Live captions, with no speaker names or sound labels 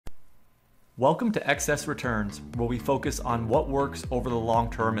Welcome to Excess Returns, where we focus on what works over the long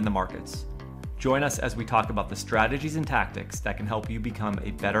term in the markets. Join us as we talk about the strategies and tactics that can help you become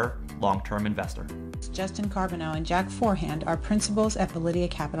a better long-term investor. Justin Carbonneau and Jack Forehand are principals at Validia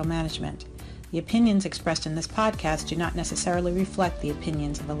Capital Management. The opinions expressed in this podcast do not necessarily reflect the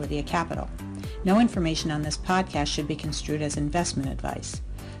opinions of Validia Capital. No information on this podcast should be construed as investment advice.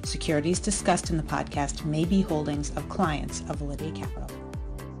 Securities discussed in the podcast may be holdings of clients of Validia Capital.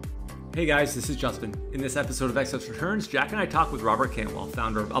 Hey guys, this is Justin. In this episode of Excess Returns, Jack and I talk with Robert Cantwell,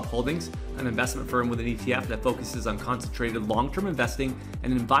 founder of Up Holdings, an investment firm with an ETF that focuses on concentrated long-term investing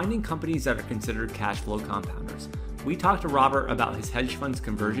and in finding companies that are considered cash flow compounders. We talked to Robert about his hedge fund's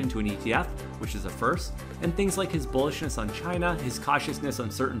conversion to an ETF, which is a first, and things like his bullishness on China, his cautiousness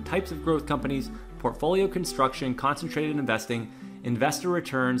on certain types of growth companies, portfolio construction, concentrated investing, investor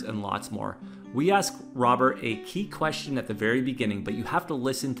returns, and lots more. We ask Robert a key question at the very beginning, but you have to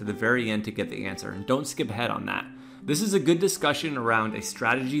listen to the very end to get the answer, and don't skip ahead on that. This is a good discussion around a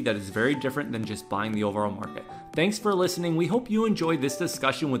strategy that is very different than just buying the overall market. Thanks for listening. We hope you enjoyed this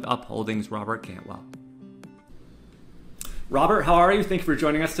discussion with Up Holdings' Robert Cantwell. Robert, how are you? Thank you for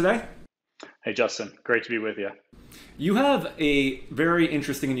joining us today. Hey, Justin. Great to be with you. You have a very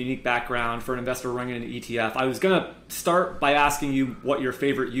interesting and unique background for an investor running an ETF. I was going to start by asking you what your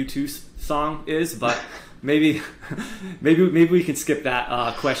favorite U2 song is, but maybe we can skip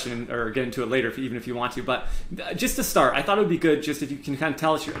that question or get into it later, even if you want to. But just to start, I thought it would be good just if you can kind of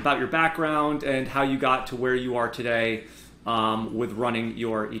tell us about your background and how you got to where you are today with running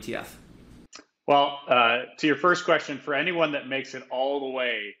your ETF. Well, to your first question, for anyone that makes it all the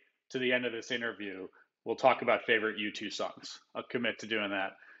way to the end of this interview, we'll talk about favorite U2 songs. I'll commit to doing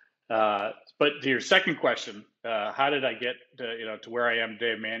that. But to your second question, how did I get to where I am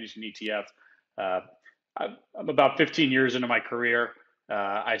today managing ETF? I'm about 15 years into my career.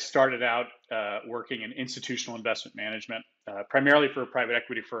 I started out working in institutional investment management, primarily for a private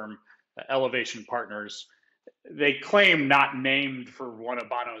equity firm, Elevation Partners. They claim not named for one of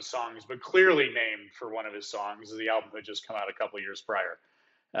Bono's songs, but clearly named for one of his songs. The album had just come out a couple of years prior.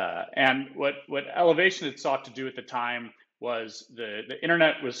 And what Elevation had sought to do at the time was the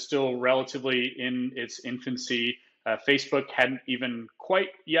internet was still relatively in its infancy. Facebook hadn't even quite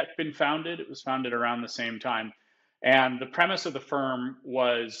yet been founded. It was founded around the same time. And the premise of the firm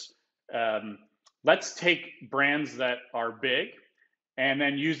was, let's take brands that are big and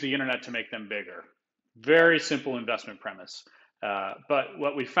then use the internet to make them bigger. Very simple investment premise. But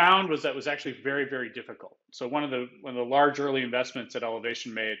what we found was that was actually very, very difficult. So one of the large early investments that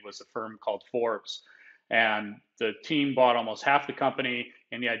Elevation made was a firm called Forbes. And the team bought almost half the company.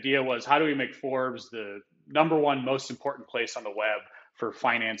 And the idea was, how do we make Forbes the number one most important place on the web for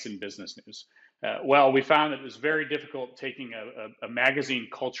finance and business news? Well, we found that it was very difficult taking a magazine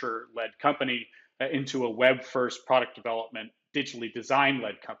culture-led company into a web-first product development, digitally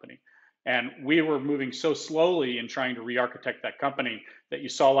design-led company. And we were moving so slowly in trying to re-architect that company that you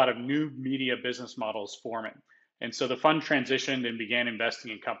saw a lot of new media business models forming. And so the fund transitioned and began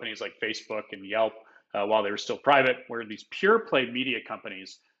investing in companies like Facebook and Yelp while they were still private, where these pure play media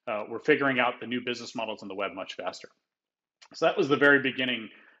companies were figuring out the new business models on the web much faster. So that was the very beginning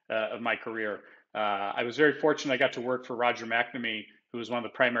of my career. I was very fortunate. I got to work for Roger McNamee, who was one of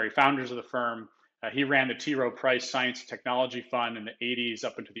the primary founders of the firm. He ran the T. Rowe Price Science and Technology Fund in the 80s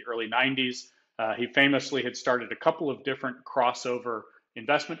up into the early 90s. He famously had started a couple of different crossover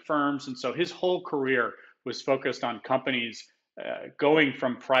investment firms. And so his whole career was focused on companies going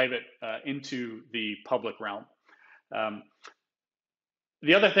from private into the public realm.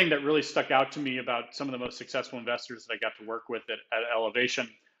 The other thing that really stuck out to me about some of the most successful investors that I got to work with at Elevation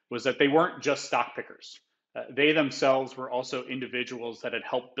was that they weren't just stock pickers. They themselves were also individuals that had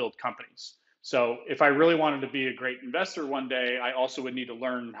helped build companies. So if I really wanted to be a great investor one day, I also would need to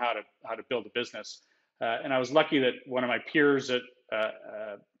learn how to build a business. And I was lucky that one of my peers at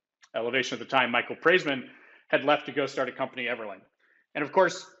Elevation at the time, Michael Praisman, had left to go start a company, Everlane. And of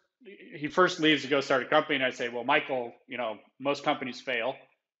course, he first leaves to go start a company, and I say, well, Michael, most companies fail.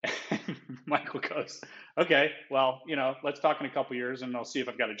 And Michael goes, okay, well, let's talk in a couple of years, and I'll see if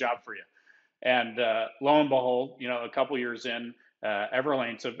I've got a job for you. And lo and behold, a couple of years in,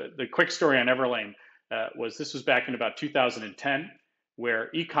 Everlane. So the quick story on Everlane this was back in about 2010, where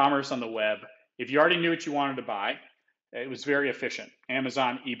e-commerce on the web, if you already knew what you wanted to buy, it was very efficient.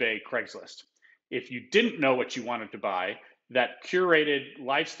 Amazon, eBay, Craigslist. If you didn't know what you wanted to buy, that curated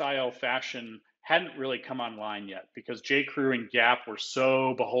lifestyle fashion hadn't really come online yet because J. Crew and Gap were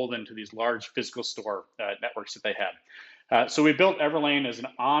so beholden to these large physical store networks that they had. So we built Everlane as an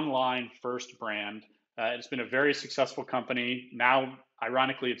online first brand. It's been a very successful company. Now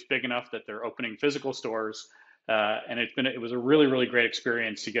Ironically, it's big enough that they're opening physical stores, and it was a really, really great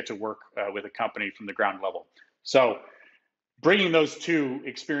experience to get to work with a company from the ground level. So bringing those two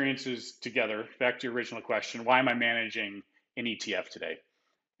experiences together, back to your original question, why am I managing an ETF today?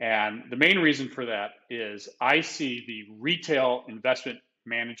 And the main reason for that is I see the retail investment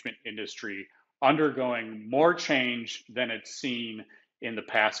management industry undergoing more change than it's seen in the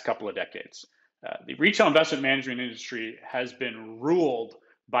past couple of decades. The retail investment management industry has been ruled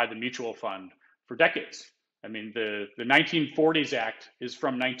by the mutual fund for decades. I mean, the 1940s Act is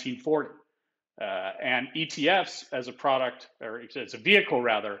from 1940. And ETFs as a product, or as a vehicle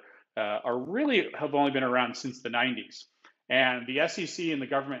rather, have only been around since the 90s. And the SEC and the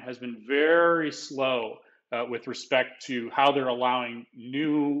government has been very slow with respect to how they're allowing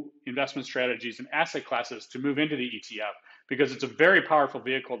new investment strategies and asset classes to move into the ETF, because it's a very powerful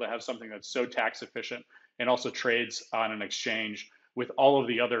vehicle to have something that's so tax efficient and also trades on an exchange with all of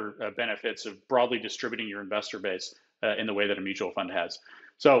the other benefits of broadly distributing your investor base in the way that a mutual fund has.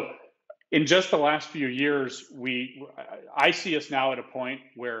 So in just the last few years, I see us now at a point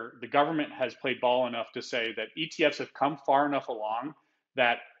where the government has played ball enough to say that ETFs have come far enough along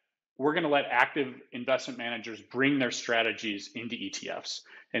that we're going to let active investment managers bring their strategies into ETFs.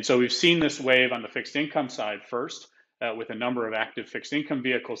 And so we've seen this wave on the fixed income side first, with a number of active fixed income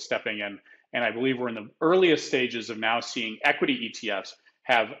vehicles stepping in. And I believe we're in the earliest stages of now seeing equity ETFs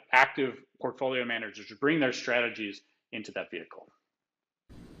have active portfolio managers bring their strategies into that vehicle.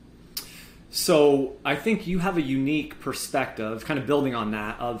 So I think you have a unique perspective, kind of building on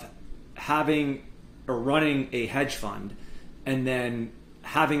that, of having or running a hedge fund and then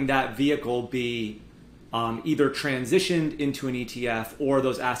having that vehicle be either transitioned into an ETF or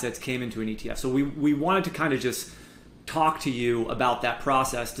those assets came into an ETF. So we wanted to kind of just talk to you about that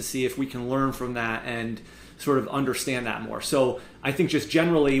process to see if we can learn from that and sort of understand that more. So I think just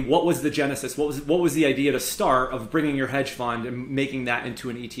generally, what was the genesis? What was the idea to start of bringing your hedge fund and making that into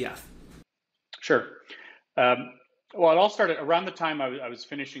an ETF? Sure. Well, it all started around the time I was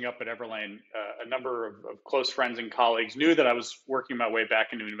finishing up at Everlane. A number of close friends and colleagues knew that I was working my way back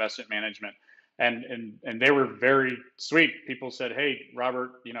into investment management, and they were very sweet. People said, "Hey,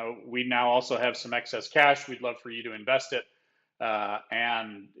 Robert, we now also have some excess cash. We'd love for you to invest it."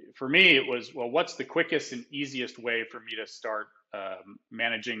 And for me, it was, well, what's the quickest and easiest way for me to start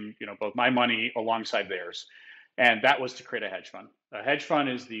managing, both my money alongside theirs? And that was to create a hedge fund. A hedge fund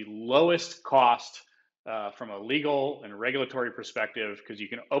is the lowest cost from a legal and regulatory perspective, because you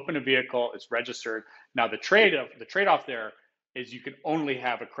can open a vehicle, it's registered. Now the trade-off there is you can only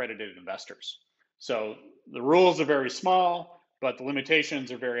have accredited investors. So the rules are very small, but the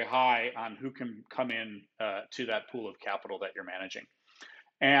limitations are very high on who can come in to that pool of capital that you're managing.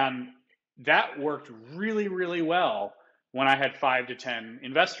 And that worked really, really well when I had 5 to 10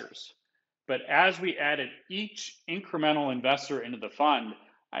 investors. But as we added each incremental investor into the fund,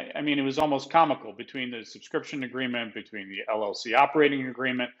 I mean, it was almost comical, between the subscription agreement, between the LLC operating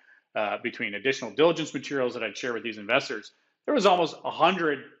agreement, between additional diligence materials that I'd share with these investors. There was almost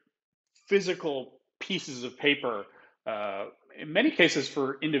 100 physical pieces of paper, in many cases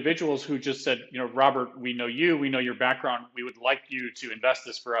for individuals who just said, Robert, we know you, we know your background, we would like you to invest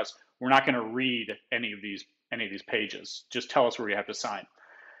this for us. We're not going to read any of these pages. Just tell us where you have to sign.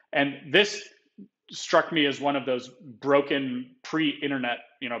 And this struck me as one of those broken pre-internet,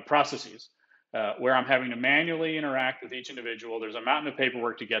 processes where I'm having to manually interact with each individual. There's a mountain of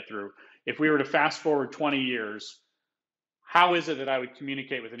paperwork to get through. If we were to fast forward 20 years, how is it that I would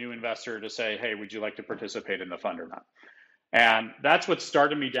communicate with a new investor to say, hey, would you like to participate in the fund or not? And that's what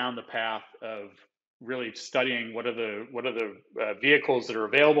started me down the path of really studying what are the vehicles that are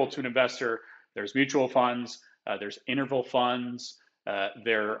available to an investor. There's mutual funds, there's interval funds,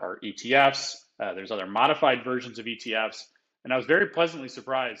 there are ETFs, there's other modified versions of ETFs. And I was very pleasantly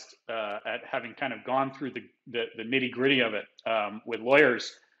surprised at having kind of gone through the nitty gritty of it with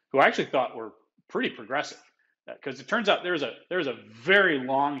lawyers who I actually thought were pretty progressive. Because it turns out there's a very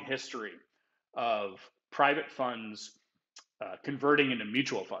long history of private funds converting into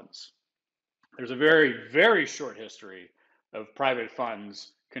mutual funds. There's a very, very short history of private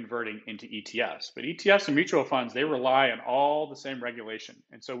funds converting into ETFs. But ETFs and mutual funds, they rely on all the same regulation.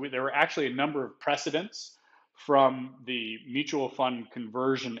 And so there were actually a number of precedents from the mutual fund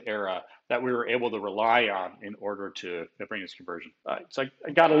conversion era that we were able to rely on in order to bring this conversion. So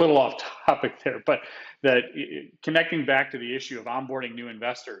I got a little off topic there, but connecting back to the issue of onboarding new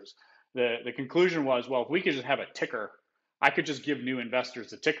investors, the conclusion was, well, if we could just have a ticker, I could just give new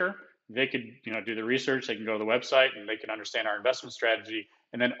investors a ticker. They could do the research, they can go to the website and they can understand our investment strategy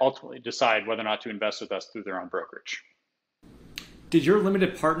and then ultimately decide whether or not to invest with us through their own brokerage. Did your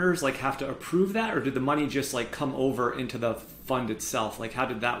limited partners like have to approve that, or did the money just like come over into the fund itself? Like, how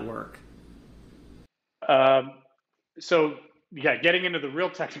did that work? Um, so yeah, getting into the real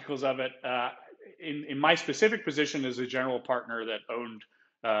technicals of it, in my specific position as a general partner that owned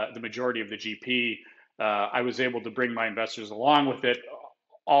the majority of the GP, I was able to bring my investors along with it.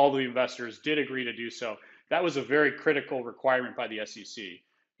 All the investors did agree to do so. That was a very critical requirement by the SEC.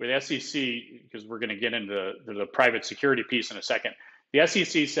 With the SEC, because we're going to get into the private security piece in a second, the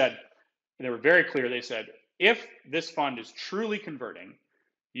SEC said, and they were very clear, they said, if this fund is truly converting,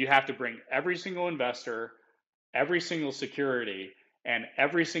 you have to bring every single investor, every single security, and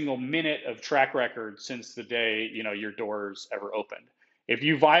every single minute of track record since the day your doors ever opened. If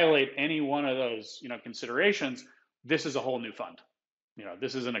you violate any one of those considerations, this is a whole new fund.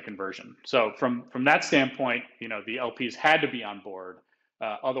 This isn't a conversion. So from that standpoint, the LPs had to be on board.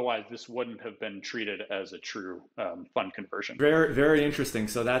 Otherwise, this wouldn't have been treated as a true fund conversion. Very, very interesting.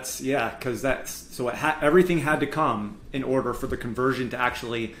 So because everything had to come in order for the conversion to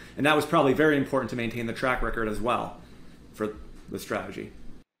actually, and that was probably very important to maintain the track record as well for the strategy.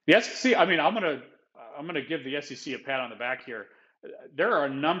 The SEC, I'm gonna give the SEC a pat on the back here. There are a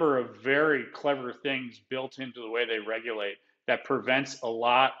number of very clever things built into the way they regulate that prevents a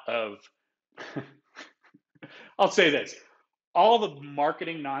lot of. I'll say this. All the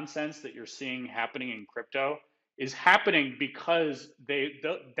marketing nonsense that you're seeing happening in crypto is happening because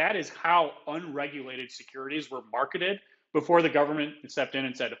that is how unregulated securities were marketed before the government stepped in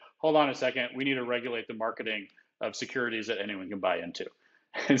and said, hold on a second, we need to regulate the marketing of securities that anyone can buy into.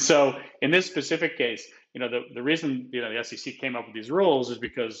 And so in this specific case, the reason the SEC came up with these rules is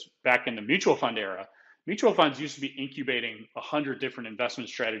because back in the mutual fund era, mutual funds used to be incubating 100 different investment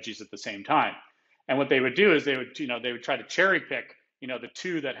strategies at the same time. And what they would do is they would try to cherry pick, the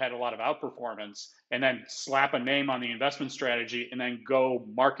two that had a lot of outperformance and then slap a name on the investment strategy and then go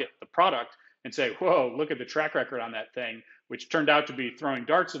market the product and say, whoa, look at the track record on that thing, which turned out to be throwing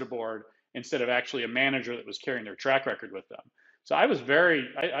darts at a board instead of actually a manager that was carrying their track record with them. So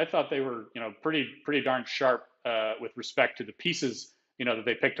I thought they were, pretty darn sharp with respect to the pieces, that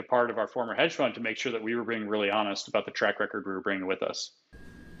they picked apart of our former hedge fund to make sure that we were being really honest about the track record we were bringing with us.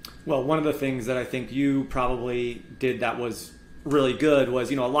 Well, one of the things that I think you probably did that was really good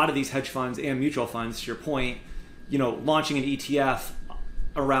was, a lot of these hedge funds and mutual funds, to your point, launching an ETF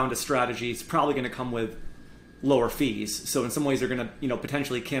around a strategy is probably going to come with lower fees. So in some ways they're going to,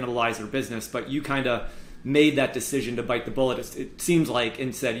 potentially cannibalize their business, but you kind of made that decision to bite the bullet, it seems like,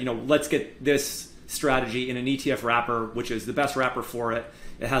 and said, let's get this strategy in an ETF wrapper, which is the best wrapper for it.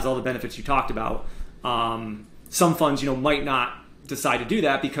 It has all the benefits you talked about. Some funds, might not decide to do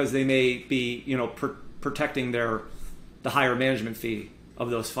that because they may be, protecting the higher management fee of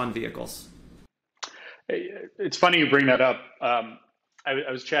those fund vehicles. It's funny you bring that up.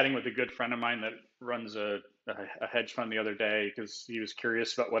 I was chatting with a good friend of mine that runs a hedge fund the other day because he was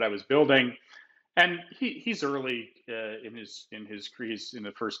curious about what I was building, and he's early in his he's in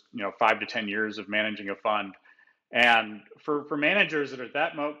the first 5 to 10 years of managing a fund. And for managers that are at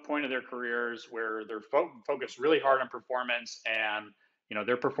that point of their careers where they're focused really hard on performance and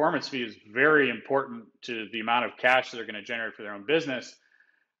their performance fee is very important to the amount of cash that they're going to generate for their own business,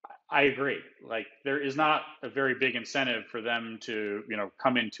 I agree. Like, there is not a very big incentive for them to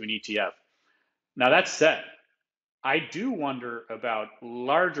come into an ETF. Now, that said, I do wonder about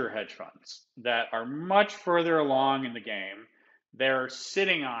larger hedge funds that are much further along in the game. They're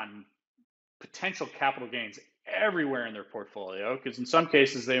sitting on potential capital gains everywhere in their portfolio because in some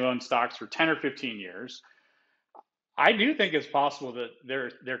cases they've owned stocks for 10 or 15 years. I do think it's possible that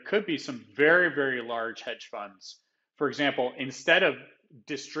there could be some very, very large hedge funds. For example, instead of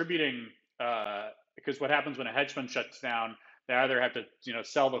distributing, because what happens when a hedge fund shuts down, they either have to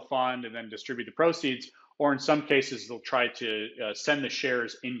sell the fund and then distribute the proceeds, or in some cases they'll try to send the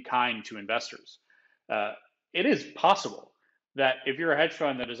shares in kind to investors. It is possible that if you're a hedge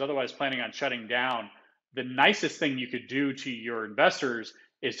fund that is otherwise planning on shutting down, the nicest thing you could do to your investors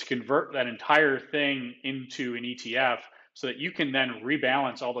is to convert that entire thing into an ETF so that you can then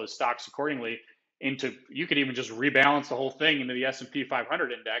rebalance all those stocks accordingly you could even just rebalance the whole thing into the S&P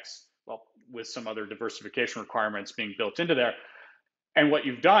 500 index, well, with some other diversification requirements being built into there. And what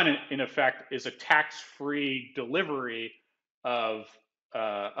you've done in effect is a tax-free delivery of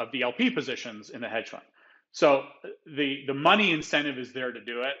the LP positions in the hedge fund. So the money incentive is there to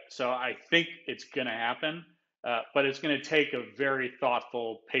do it. So I think it's going to happen, but it's going to take a very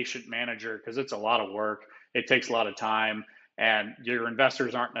thoughtful, patient manager because it's a lot of work. It takes a lot of time, and your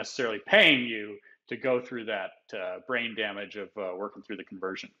investors aren't necessarily paying you to go through that brain damage of working through the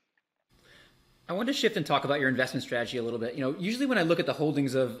conversion. I want to shift and talk about your investment strategy a little bit. Usually when I look at the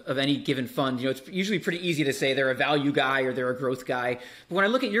holdings of any given fund, it's usually pretty easy to say they're a value guy or they're a growth guy. But when I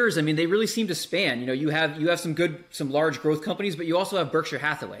look at yours, I mean, they really seem to span. You have some large growth companies, but you also have Berkshire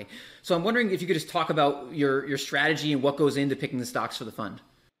Hathaway. So I'm wondering if you could just talk about your strategy and what goes into picking the stocks for the fund.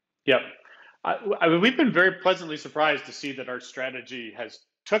 Yep. I mean, we've been very pleasantly surprised to see that our strategy has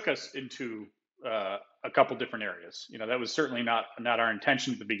took us into a couple different areas. That was certainly not our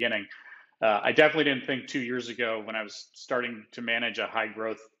intention at the beginning. I definitely didn't think 2 years ago when I was starting to manage a high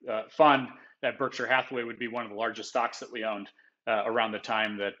growth fund that Berkshire Hathaway would be one of the largest stocks that we owned around the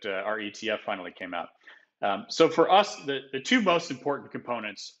time that our ETF finally came out. So for us, the two most important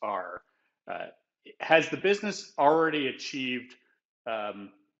components are, has the business already achieved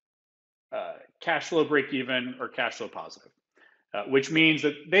cash flow break even or cash flow positive? Which means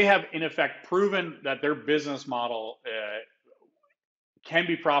that they have in effect proven that their business model can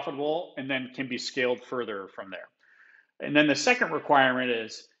be profitable and then can be scaled further from there. And then the second requirement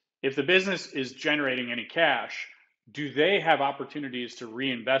is, if the business is generating any cash, do they have opportunities to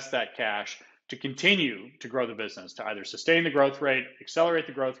reinvest that cash to continue to grow the business, to either sustain the growth rate, accelerate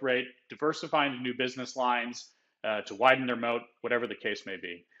the growth rate, diversify into new business lines, to widen their moat, whatever the case may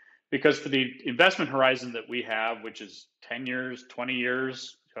be. Because for the investment horizon that we have, which is 10 years, 20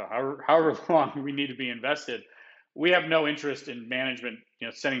 years, however long we need to be invested, we have no interest in management,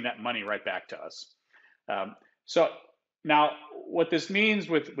 sending that money right back to us. So now, what this means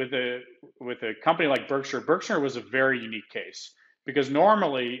with a company like Berkshire was a very unique case, because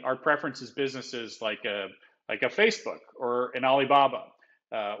normally our preference is businesses like a Facebook or an Alibaba,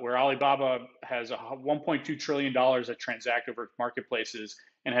 where Alibaba has $1.2 trillion that transact over marketplaces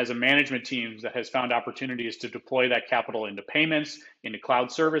and has a management team that has found opportunities to deploy that capital into payments, into cloud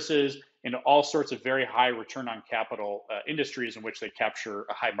services, into all sorts of very high return on capital industries in which they capture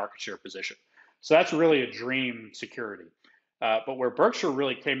a high market share position. So that's really a dream security. But where Berkshire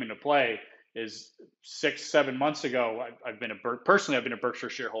really came into play is 6-7 months ago. I've been a Berkshire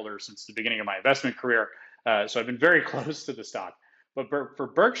shareholder since the beginning of my investment career. So I've been very close to the stock. But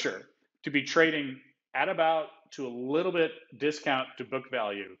for Berkshire to be trading at about to a little bit discount to book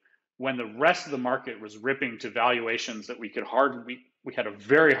value, when the rest of the market was ripping to valuations that we had a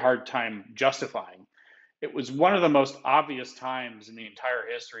very hard time justifying, it was one of the most obvious times in the entire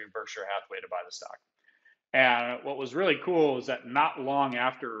history of Berkshire Hathaway to buy the stock. And what was really cool is that not long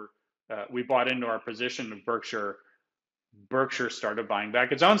after we bought into our position of Berkshire started buying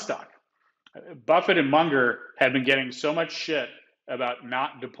back its own stock. Buffett and Munger had been getting so much shit about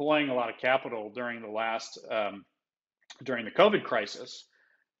not deploying a lot of capital during the COVID crisis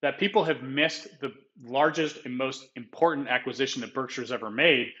that people have missed the largest and most important acquisition that Berkshire's ever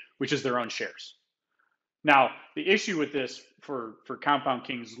made, which is their own shares. Now, the issue with this for Compound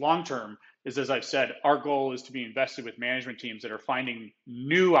Kings long term is, as I've said, our goal is to be invested with management teams that are finding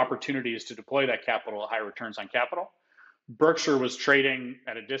new opportunities to deploy that capital at high returns on capital. Berkshire was trading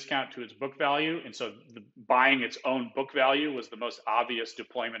at a discount to its book value, and so buying its own book value was the most obvious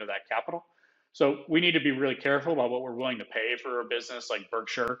deployment of that capital. So we need to be really careful about what we're willing to pay for a business like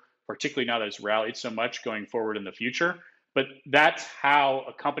Berkshire, particularly now that it's rallied so much going forward in the future. But that's how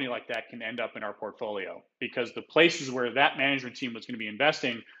a company like that can end up in our portfolio, because the places where that management team was going to be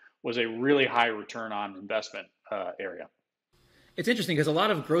investing was a really high return on investment area. It's interesting because a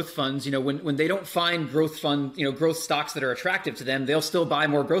lot of growth funds, when they don't find growth stocks that are attractive to them, they'll still buy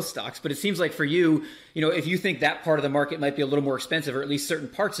more growth stocks. But it seems like for you, if you think that part of the market might be a little more expensive, or at least certain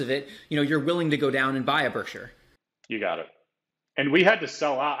parts of it, you're willing to go down and buy a Berkshire. You got it. And we had to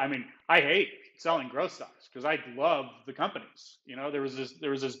sell out. I mean, I hate selling growth stocks because I love the companies. There was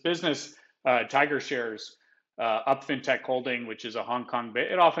this business, Tiger Shares, Up Fintech Holding, which is a Hong Kong.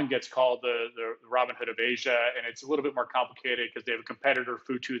 It often gets called the Robinhood of Asia, and it's a little bit more complicated because they have a competitor,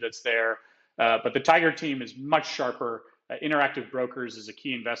 Futu, that's there. But the Tiger team is much sharper. Interactive Brokers is a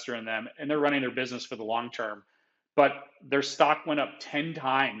key investor in them, and they're running their business for the long term. But their stock went up 10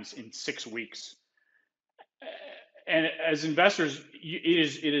 times in 6 weeks. And as investors,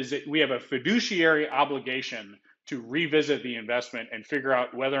 we have a fiduciary obligation to revisit the investment and figure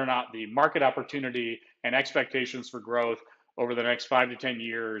out whether or not the market opportunity and expectations for growth over the next 5 to 10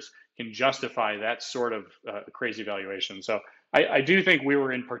 years can justify that sort of crazy valuation. So I do think we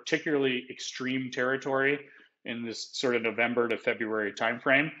were in particularly extreme territory in this sort of November to February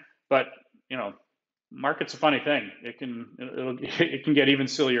timeframe. But market's a funny thing. It can get even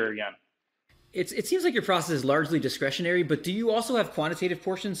sillier again. It seems like your process is largely discretionary, but do you also have quantitative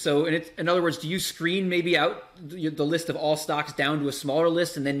portions? So in other words, do you screen maybe out the list of all stocks down to a smaller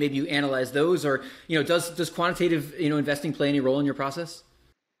list, and then maybe you analyze those? Or does quantitative investing play any role in your process?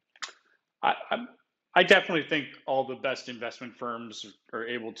 I definitely think all the best investment firms are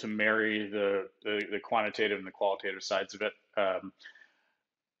able to marry the quantitative and the qualitative sides of it.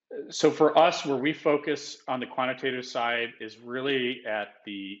 So for us, where we focus on the quantitative side is really at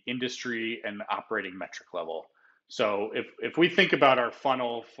the industry and operating metric level. So if we think about our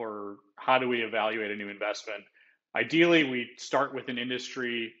funnel for how do we evaluate a new investment, ideally we start with an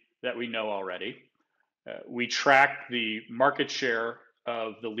industry that we know already. We track the market share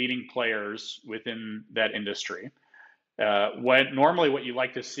of the leading players within that industry. Normally what you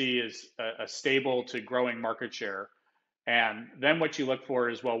like to see is a stable to growing market share. And then what you look for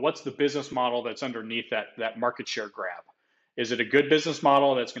is, well, what's the business model that's underneath that market share grab? Is it a good business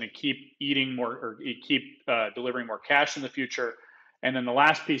model that's going to keep eating more or keep delivering more cash in the future? And then the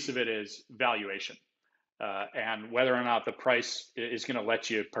last piece of it is valuation and whether or not the price is going to let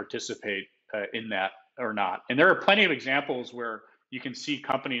you participate in that or not. And there are plenty of examples where you can see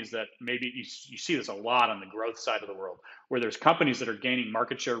companies that maybe you see this a lot on the growth side of the world, where there's companies that are gaining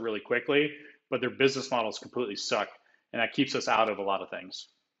market share really quickly, but their business models completely suck. And that keeps us out of a lot of things.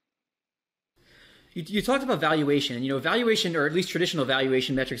 You talked about valuation, and valuation, or at least traditional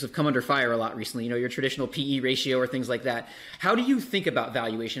valuation metrics, have come under fire a lot recently. Your traditional PE ratio or things like that. How do you think about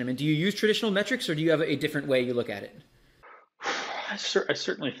valuation? I mean, do you use traditional metrics, or do you have a different way you look at it? I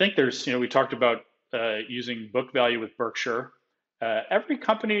certainly think there's, we talked about using book value with Berkshire. Every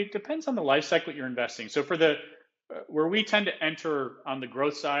company depends on the life cycle you're investing. So for where we tend to enter on the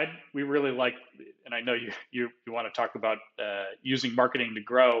growth side, we really like, and I know you want to talk about using marketing to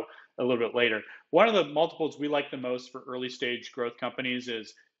grow a little bit later. One of the multiples we like the most for early stage growth companies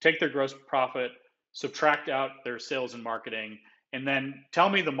is take their gross profit, subtract out their sales and marketing, and then tell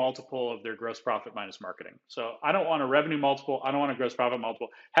me the multiple of their gross profit minus marketing. So I don't want a revenue multiple. I don't want a gross profit multiple.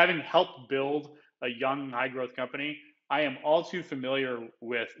 Having helped build a young high growth company, I am all too familiar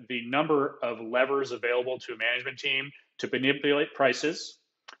with the number of levers available to a management team to manipulate prices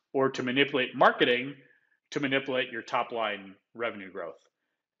or to manipulate marketing to manipulate your top line revenue growth.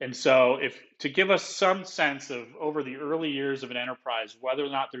 And so to give us some sense of over the early years of an enterprise, whether or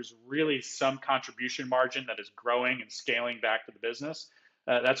not there's really some contribution margin that is growing and scaling back to the business,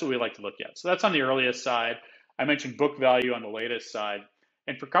 that's what we like to look at. So that's on the earliest side. I mentioned book value on the latest side.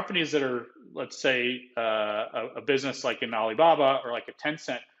 And for companies that are, let's say, a business like an Alibaba or like a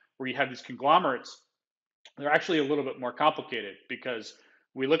Tencent, where you have these conglomerates, they're actually a little bit more complicated because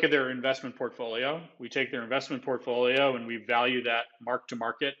we look at their investment portfolio, we take their investment portfolio and we value that mark to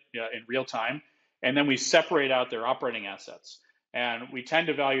market in real time, and then we separate out their operating assets. And we tend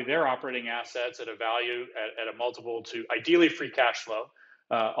to value their operating assets at a value at a multiple to ideally free cash flow,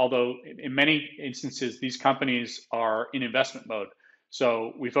 although in many instances, these companies are in investment mode.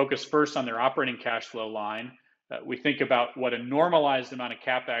 So we focus first on their operating cash flow line. We think about what a normalized amount of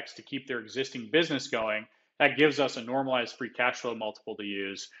CapEx to keep their existing business going. That gives us a normalized free cash flow multiple to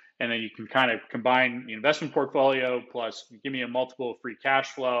use. And then you can kind of combine the investment portfolio plus give me a multiple of free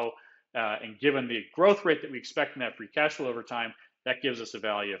cash flow. And given the growth rate that we expect in that free cash flow over time, that gives us a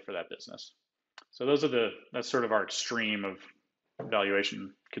value for that business. So that's sort of our extreme of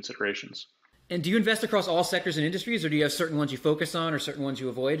valuation considerations. And do you invest across all sectors and industries, or do you have certain ones you focus on or certain ones you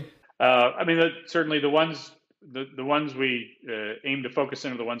avoid? I mean, certainly the ones we aim to focus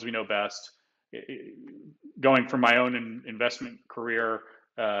in are the ones we know best. Going from my own investment career,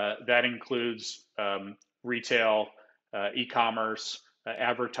 that includes retail, e-commerce,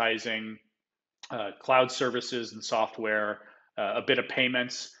 advertising, cloud services and software, a bit of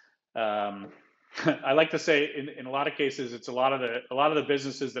payments. I like to say in a lot of cases, it's a lot of the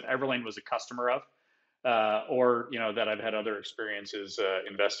businesses that Everlane was a customer of, or that I've had other experiences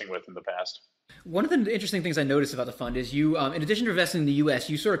investing with in the past. One of the interesting things I noticed about the fund is you, in addition to investing in the U.S.,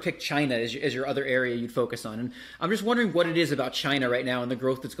 you sort of picked China as your other area you'd focus on. And I'm just wondering what it is about China right now and the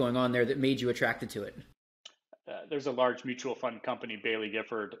growth that's going on there that made you attracted to it. There's a large mutual fund company, Baillie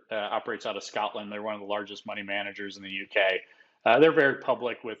Gifford, operates out of Scotland. They're one of the largest money managers in the UK. They're very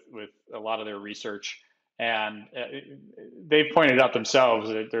public with a lot of their research, and they've pointed out themselves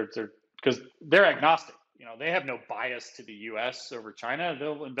that because they're agnostic. They have no bias to the U.S. over China.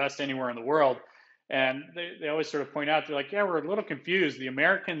 They'll invest anywhere in the world, and they always sort of point out, they're like, yeah, we're a little confused. The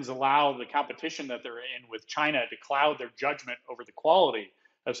Americans allow the competition that they're in with China to cloud their judgment over the quality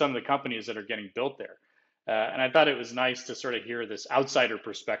of some of the companies that are getting built there. And I thought it was nice to sort of hear this outsider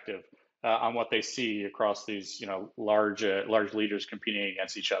perspective on what they see across these, large leaders competing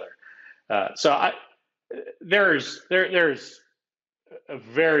against each other. So there's a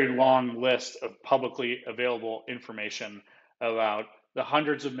very long list of publicly available information about the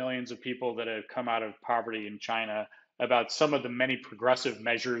hundreds of millions of people that have come out of poverty in China, about some of the many progressive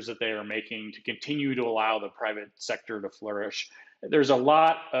measures that they are making to continue to allow the private sector to flourish. There's a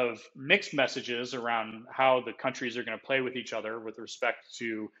lot of mixed messages around how the countries are going to play with each other with respect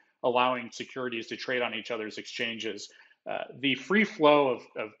to allowing securities to trade on each other's exchanges. The free flow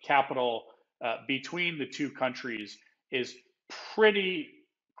of capital between the two countries is pretty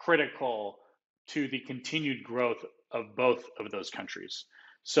critical to the continued growth of both of those countries.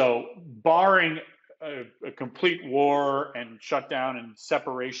 So barring a complete war and shutdown and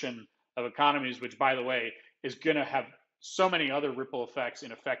separation of economies, which, by the way, is going to have so many other ripple effects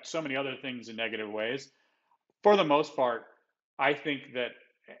and affect so many other things in negative ways, for the most part, I think that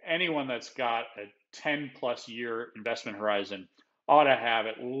anyone that's got a 10 plus year investment horizon ought to have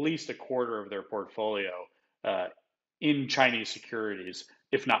at least a quarter of their portfolio in Chinese securities,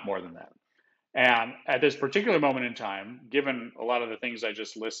 if not more than that. And at this particular moment in time, given a lot of the things I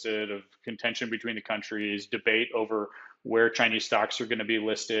just listed of contention between the countries, debate over where Chinese stocks are going to be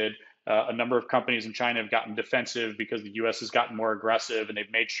listed, a number of companies in China have gotten defensive because the US has gotten more aggressive, and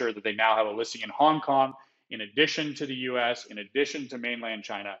they've made sure that they now have a listing in Hong Kong, in addition to the US, in addition to mainland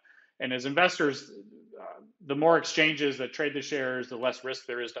China. And as investors, the more exchanges that trade the shares, the less risk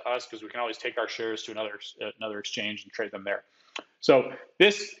there is to us, because we can always take our shares to another exchange and trade them there. So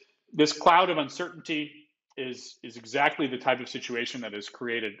this cloud of uncertainty is exactly the type of situation that has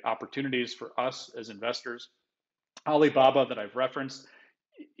created opportunities for us as investors. Alibaba, that I've referenced,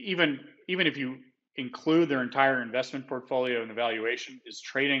 even if you include their entire investment portfolio and evaluation, is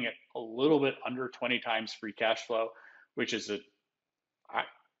trading at a little bit under 20 times free cash flow, which is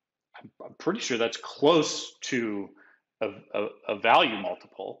I'm pretty sure that's close to a value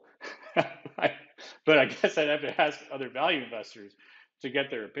multiple. But I guess I'd have to ask other value investors to get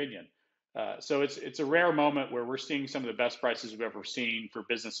their opinion. So it's a rare moment where we're seeing some of the best prices we've ever seen for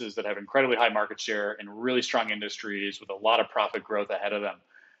businesses that have incredibly high market share and really strong industries with a lot of profit growth ahead of them.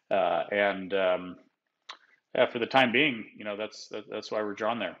 For the time being, that's why we're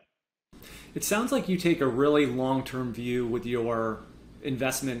drawn there. It sounds like you take a really long-term view with your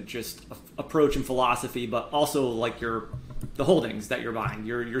investment just approach and philosophy, but also like the holdings that you're buying.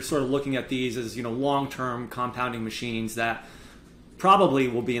 You're sort of looking at these as long-term compounding machines that probably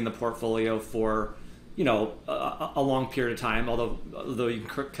will be in the portfolio for a long period of time. Although you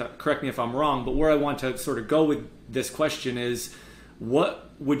can correct me if I'm wrong, but where I want to sort of go with this question is,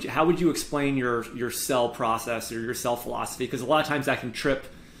 how would you explain your sell process or your sell philosophy? Because a lot of times that can trip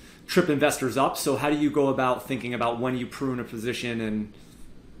investors up. So how do you go about thinking about when you prune a position and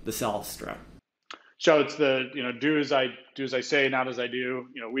the sell strat? So it's the do as I say, not as I do.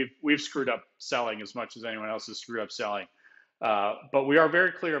 We've screwed up selling as much as anyone else has screwed up selling, but we are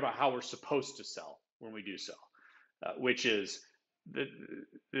very clear about how we're supposed to sell when we do sell, which is the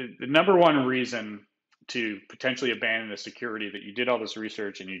number one reason to potentially abandon a security that you did all this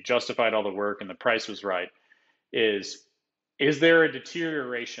research and you justified all the work and the price was right is there a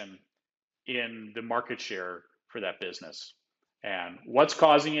deterioration in the market share for that business? And what's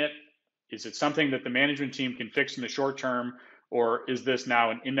causing it? Is it something that the management team can fix in the short term, or is this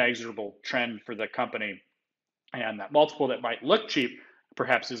now an inexorable trend for the company? And that multiple that might look cheap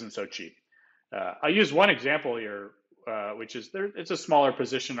perhaps isn't so cheap. I'll use one example here, which is it's a smaller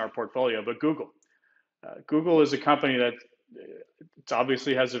position in our portfolio, but Google. Google is a company that it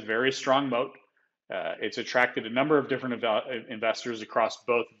obviously has a very strong moat. It's attracted a number of different investors across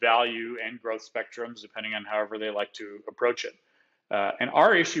both value and growth spectrums, depending on however they like to approach it. And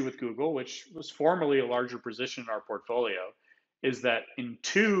our issue with Google, which was formerly a larger position in our portfolio, is that in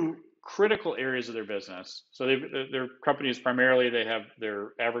two critical areas of their business, so their companies primarily, they have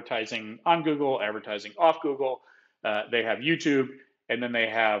their advertising on Google, advertising off Google, they have YouTube, and then they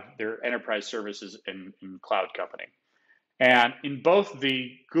have their enterprise services and cloud company. And in both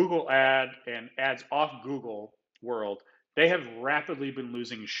the Google ad and ads off Google world, they have rapidly been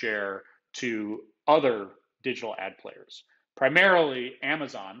losing share to other digital ad players, primarily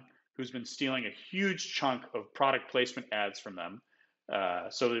Amazon, who's been stealing a huge chunk of product placement ads from them.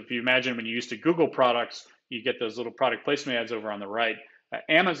 So if you imagine when you used to Google products, you get those little product placement ads over on the right.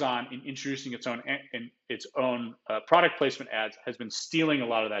 Amazon, in introducing its own product placement ads, has been stealing a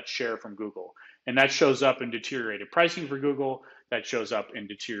lot of that share from Google. And that shows up in deteriorated pricing for Google. That shows up in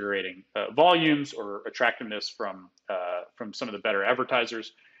deteriorating volumes or attractiveness from some of the better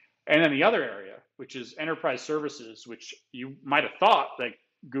advertisers. And then the other area, which is enterprise services, which you might have thought like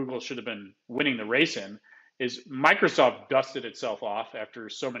Google should have been winning the race in, is Microsoft dusted itself off after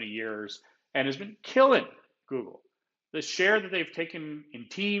so many years and has been killing Google. The share that they've taken in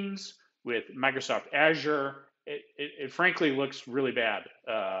Teams with Microsoft Azure it frankly looks really bad.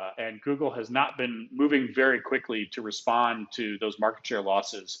 And Google has not been moving very quickly to respond to those market share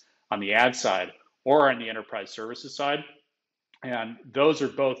losses on the ad side or on the enterprise services side. And those are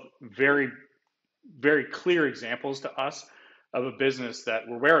both very, very clear examples to us of a business that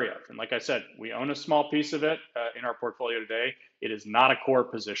we're wary of. And like I said, we own a small piece of it in our portfolio today. It is not a core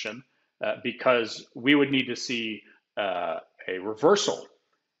position because we would need to see a reversal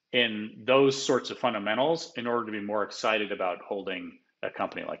in those sorts of fundamentals in order to be more excited about holding a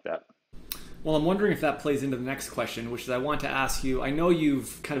company like that. Well, I'm wondering if that plays into the next question, which is I want to ask you, I know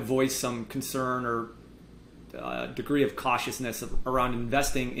you've kind of voiced some concern or degree of cautiousness around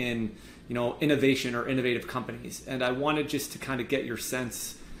investing in, innovation or innovative companies. And I wanted just to kind of get your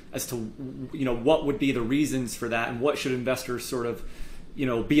sense as to, what would be the reasons for that and what should investors sort of,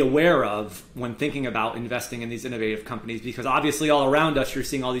 be aware of when thinking about investing in these innovative companies, because obviously all around us, you're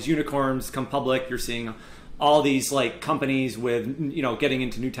seeing all these unicorns come public. You're seeing all these like companies with, getting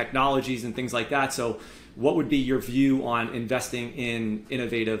into new technologies and things like that. So what would be your view on investing in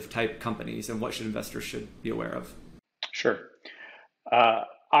innovative type companies and what should investors should be aware of? Sure.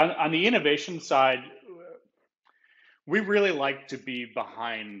 On the innovation side, we really like to be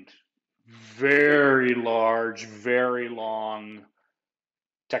behind very large, very long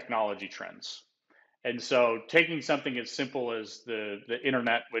technology trends. And so taking something as simple as the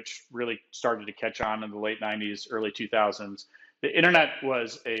internet, which really started to catch on in the late 90s, early 2000s, the internet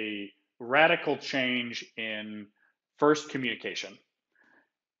was a radical change in first communication.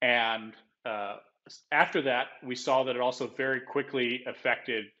 And after that, we saw that it also very quickly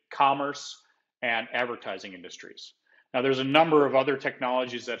affected commerce and advertising industries. Now, there's a number of other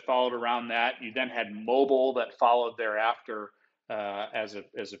technologies that followed around that. You then had mobile that followed thereafter as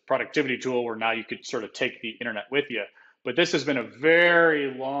a productivity tool, where now you could sort of take the internet with you. But this has been a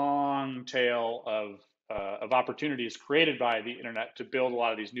very long tail of opportunities created by the internet to build a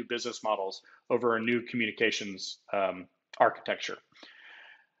lot of these new business models over a new communications architecture.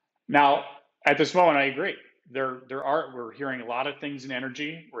 Now, at this moment, I agree. We're hearing a lot of things in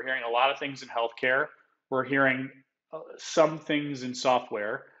energy. We're hearing a lot of things in healthcare. We're hearing some things in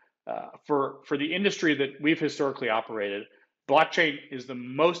software. For the industry that we've historically operated, blockchain is the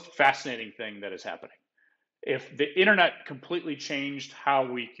most fascinating thing that is happening. If the internet completely changed how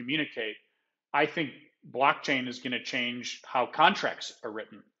we communicate, I think blockchain is going to change how contracts are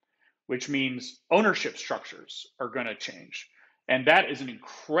written, which means ownership structures are going to change. And that is an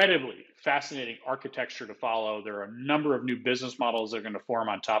incredibly fascinating architecture to follow. There are a number of new business models that are going to form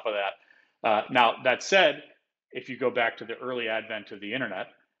on top of that. Now, that said, if you go back to the early advent of the internet,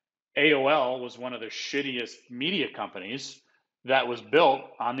 AOL was one of the shittiest media companies that was built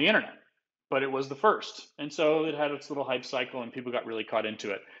on the internet, but it was the first. And so it had its little hype cycle and people got really caught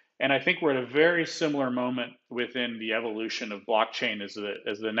into it. And I think we're at a very similar moment within the evolution of blockchain as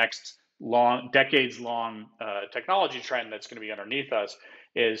the next decades-long technology trend that's going to be underneath us.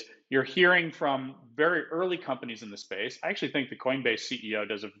 Is you're hearing from very early companies in the space. I actually think the Coinbase CEO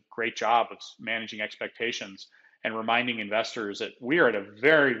does a great job of managing expectations and reminding investors that we are at a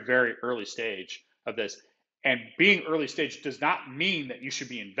very, very early stage of this. And being early stage does not mean that you should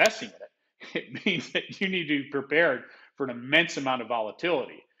be investing in it. It means that you need to be prepared for an immense amount of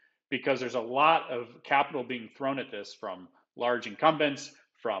volatility, because there's a lot of capital being thrown at this from large incumbents,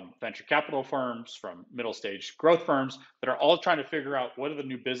 from venture capital firms, from middle stage growth firms that are all trying to figure out what are the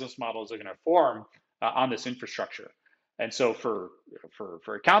new business models that are going to form on this infrastructure. And so for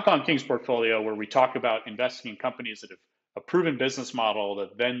a Compound Kings portfolio, where we talk about investing in companies that have a proven business model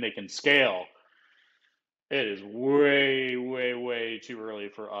that then they can scale, it is way, way, way too early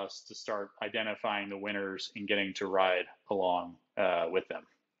for us to start identifying the winners and getting to ride along with them.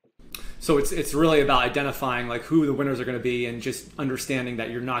 So it's really about identifying like who the winners are going to be, and just understanding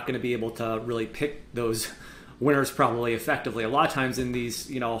that you're not going to be able to really pick those winners probably effectively. A lot of times in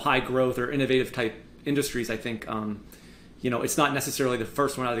these high growth or innovative type industries, I think it's not necessarily the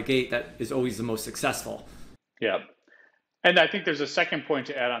first one out of the gate that is always the most successful. Yeah. And I think there's a second point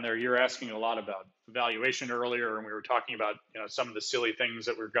to add on there. You're asking a lot about valuation earlier, and we were talking about some of the silly things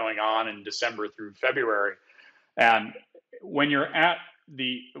that were going on in December through February. And when you're at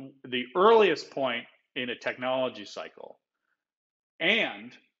the earliest point in a technology cycle,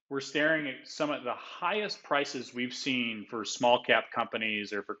 and we're staring at some of the highest prices we've seen for small cap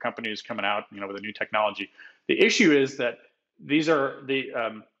companies or for companies coming out with a new technology, the issue is that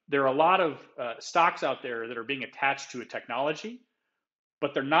there are a lot of stocks out there that are being attached to a technology,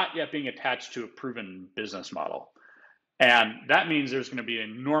 but they're not yet being attached to a proven business model. And that means there's going to be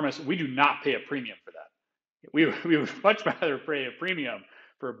we do not pay a premium for that. We would much rather pay a premium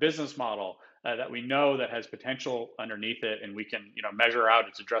a business model that we know that has potential underneath it, and we can measure out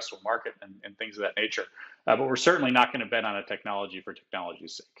its addressable market and things of that nature. But we're certainly not going to bet on a technology for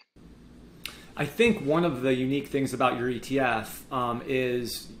technology's sake. I think one of the unique things about your ETF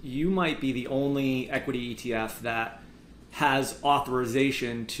is you might be the only equity ETF that has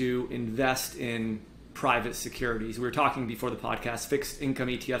authorization to invest in private securities. We were talking before the podcast, fixed income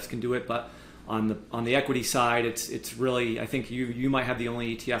ETFs can do it, but on the equity side, it's really, I think you might have the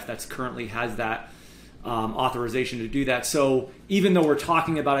only ETF that's currently has that authorization to do that. So even though we're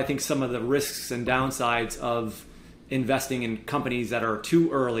talking about, I think, some of the risks and downsides of investing in companies that are too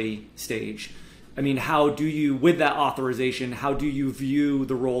early stage, I mean, with that authorization, how do you view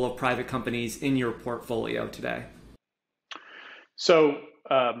the role of private companies in your portfolio today? So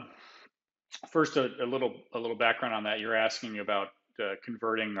first, a little background on that. You're asking about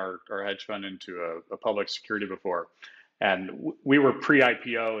converting our hedge fund into a public security before. And we were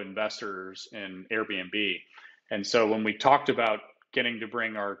pre-IPO investors in Airbnb. And so when we talked about getting to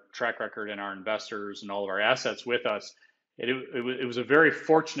bring our track record and our investors and all of our assets with us, it was a very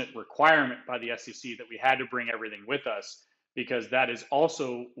fortunate requirement by the SEC that we had to bring everything with us, because that is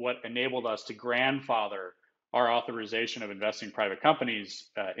also what enabled us to grandfather our authorization of investing in private companies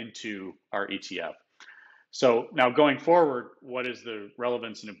into our ETF. So now going forward, what is the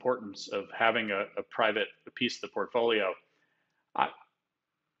relevance and importance of having a private piece of the portfolio?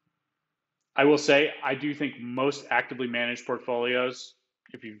 I will say, I do think most actively managed portfolios,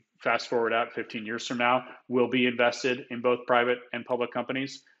 if you fast forward out 15 years from now, will be invested in both private and public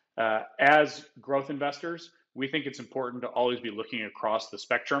companies. As growth investors, we think it's important to always be looking across the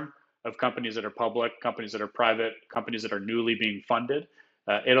spectrum of companies that are public, companies that are private, companies that are newly being funded.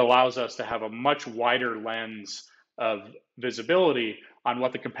 It allows us to have a much wider lens of visibility on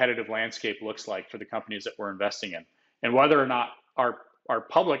what the competitive landscape looks like for the companies that we're investing in, and whether or not our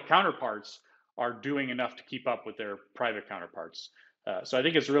public counterparts are doing enough to keep up with their private counterparts. So I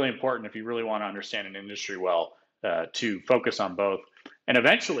think it's really important, if you really want to understand an industry well, to focus on both. And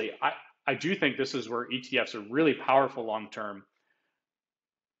eventually, I do think this is where ETFs are really powerful long term.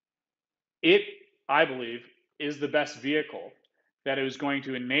 It, I believe, is the best vehicle that is going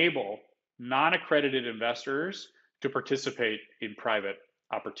to enable non-accredited investors to participate in private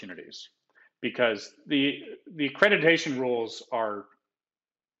opportunities, because the accreditation rules are,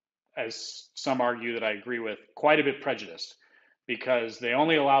 as some argue that I agree with, quite a bit prejudiced, because they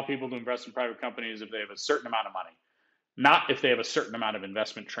only allow people to invest in private companies if they have a certain amount of money, not if they have a certain amount of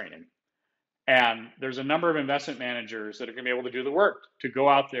investment training. And there's a number of investment managers that are going to be able to do the work to go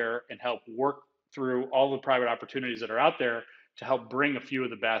out there and help work through all the private opportunities that are out there to help bring a few of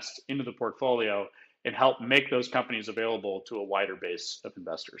the best into the portfolio and help make those companies available to a wider base of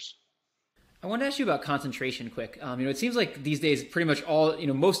investors. I want to ask you about concentration quick. It seems like these days pretty much all,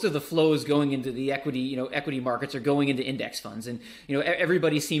 most of the flows going into the equity markets are going into index funds, and,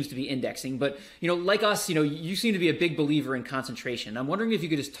 everybody seems to be indexing, but, like us, you seem to be a big believer in concentration. I'm wondering if you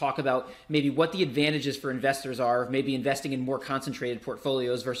could just talk about maybe what the advantages for investors are of maybe investing in more concentrated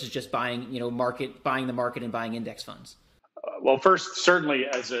portfolios versus just buying the market and buying index funds. Well, first, certainly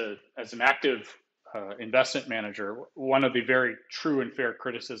as an active investment manager, one of the very true and fair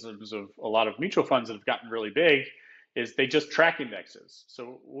criticisms of a lot of mutual funds that have gotten really big is they just track indexes.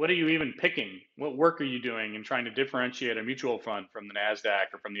 So what are you even picking? What work are you doing in trying to differentiate a mutual fund from the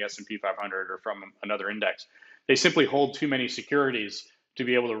NASDAQ or from the S&P 500 or from another index? They simply hold too many securities to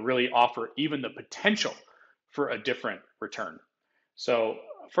be able to really offer even the potential for a different return. So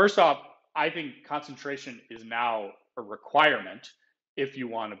first off, I think concentration is now a requirement if you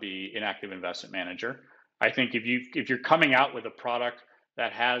want to be an active investment manager. I think if you're coming out with a product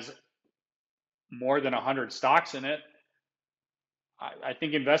that has more than 100 stocks in it, I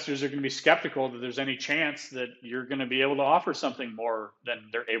think investors are going to be skeptical that there's any chance that you're going to be able to offer something more than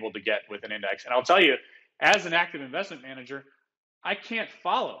they're able to get with an index. And I'll tell you, as an active investment manager, I can't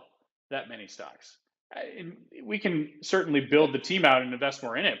follow that many stocks. We can certainly build the team out and invest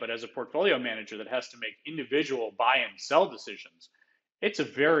more in it, but as a portfolio manager that has to make individual buy and sell decisions,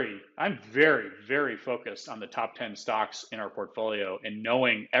 I'm very, very focused on the top 10 stocks in our portfolio and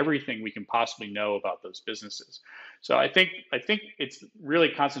knowing everything we can possibly know about those businesses. So I think it's really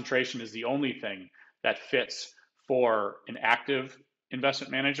concentration is the only thing that fits for an active investment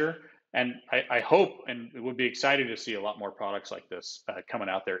manager. And I hope, and it would be exciting to see a lot more products like this coming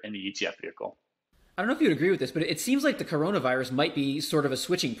out there in the ETF vehicle. I don't know if you would agree with this, but it seems like the coronavirus might be sort of a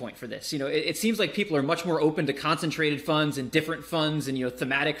switching point for this. It seems like people are much more open to concentrated funds and different funds and,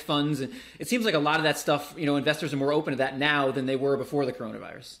 thematic funds. And it seems like a lot of that stuff, investors are more open to that now than they were before the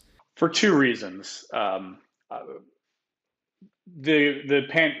coronavirus. For two reasons.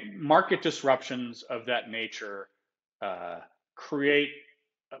 market disruptions of that nature create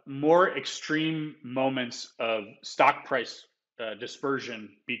more extreme moments of stock price dispersion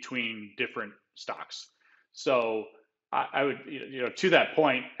between different stocks. So I would, to that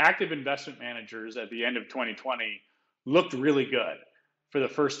point, active investment managers at the end of 2020 looked really good for the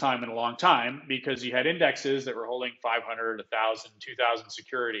first time in a long time, because you had indexes that were holding 500, 1,000, 2,000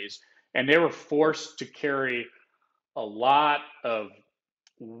 securities, and they were forced to carry a lot of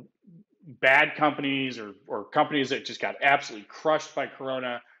bad companies or companies that just got absolutely crushed by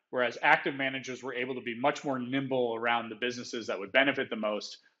Corona, whereas active managers were able to be much more nimble around the businesses that would benefit the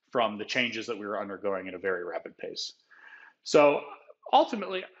most from the changes that we were undergoing at a very rapid pace. So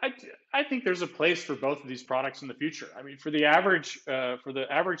ultimately, I think there's a place for both of these products in the future. I mean, for the average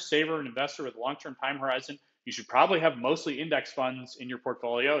saver and investor with a long-term time horizon, you should probably have mostly index funds in your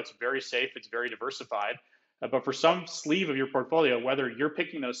portfolio. It's very safe. It's very diversified. But for some sleeve of your portfolio, whether you're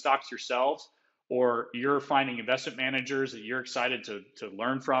picking those stocks yourselves or you're finding investment managers that you're excited to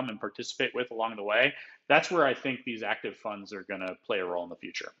learn from and participate with along the way, that's where I think these active funds are going to play a role in the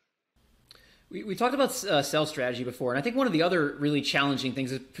future. We talked about sell strategy before, and I think one of the other really challenging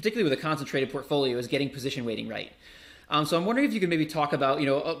things, particularly with a concentrated portfolio, is getting position weighting right. So I'm wondering if you could maybe talk about,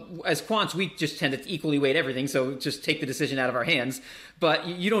 as quants, we just tend to equally weight everything, so just take the decision out of our hands. But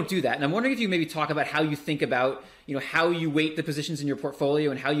you don't do that. And I'm wondering if you maybe talk about how you think about, how you weight the positions in your portfolio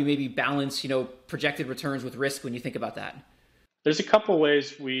and how you maybe balance, projected returns with risk when you think about that. There's a couple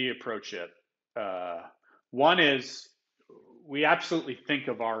ways we approach it. One is we absolutely think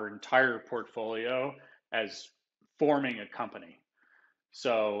of our entire portfolio as forming a company.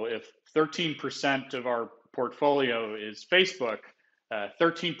 So if 13% of our portfolio is Facebook,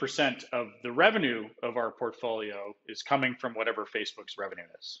 13% of the revenue of our portfolio is coming from whatever Facebook's revenue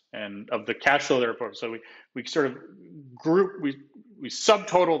is, and of the cash flow there. So we sort of we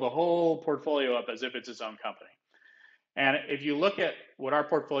subtotal the whole portfolio up as if it's its own company. And if you look at what our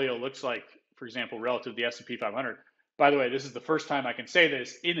portfolio looks like, for example, relative to the S&P 500, by the way, this is the first time I can say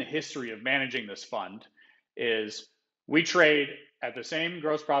this in the history of managing this fund, is we trade at the same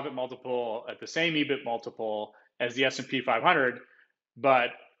gross profit multiple, at the same EBIT multiple as the S&P 500, but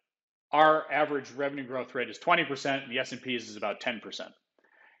our average revenue growth rate is 20%, and the S&P's is about 10%.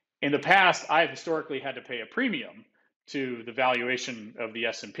 In the past, I've historically had to pay a premium to the valuation of the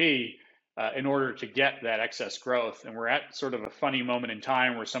S&P in order to get that excess growth. And we're at sort of a funny moment in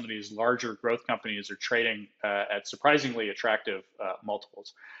time where some of these larger growth companies are trading at surprisingly attractive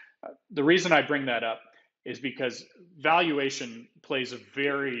multiples. The reason I bring that up is because valuation plays a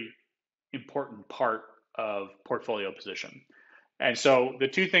very important part of portfolio position. And so the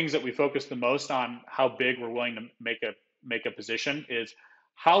two things that we focus the most on how big we're willing to make a position is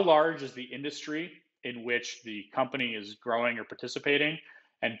how large is the industry in which the company is growing or participating,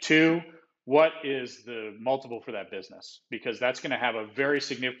 and two, what is the multiple for that business? Because that's going to have a very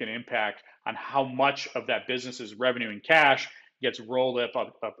significant impact on how much of that business's revenue and cash gets rolled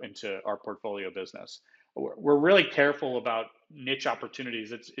up into our portfolio business. We're really careful about niche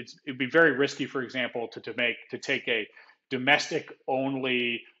opportunities. It'd be very risky, for example, to take a domestic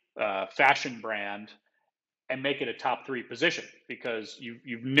only fashion brand and make it a top 3 position, because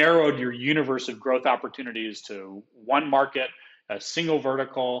you've narrowed your universe of growth opportunities to one market, a single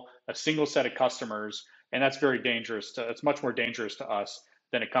vertical, a single set of customers, and that's very dangerous. It's much more dangerous to us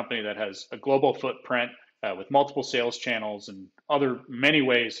than a company that has a global footprint with multiple sales channels and many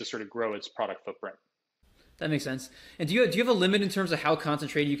ways to sort of grow its product footprint. That makes sense. And do you have a limit in terms of how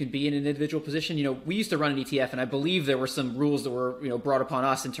concentrated you can be in an individual position? We used to run an ETF, and I believe there were some rules that were brought upon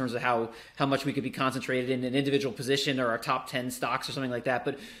us in terms of how much we could be concentrated in an individual position or our top 10 stocks or something like that.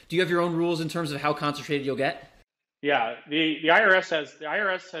 But do you have your own rules in terms of how concentrated you'll get? Yeah, the IRS has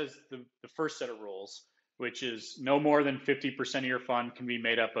the first set of rules, which is no more than 50% of your fund can be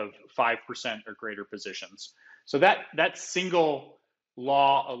made up of 5% or greater positions. So that single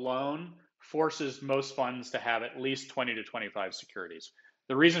law alone forces most funds to have at least 20 to 25 securities.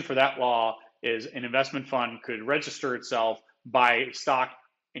 The reason for that law is an investment fund could register itself, buy stock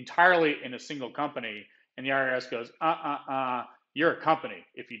entirely in a single company, and the IRS goes, you're a company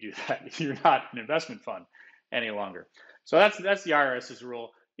if you do that. You're not an investment fund any longer. So that's the IRS's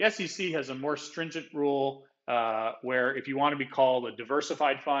rule. The SEC has a more stringent rule where if you want to be called a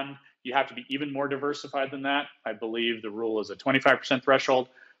diversified fund, you have to be even more diversified than that. I believe the rule is a 25% threshold.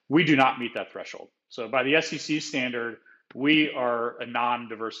 We do not meet that threshold. So by the SEC standard, we are a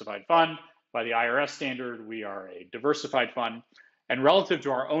non-diversified fund. By the IRS standard, we are a diversified fund. And relative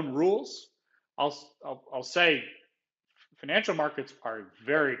to our own rules, I'll say financial markets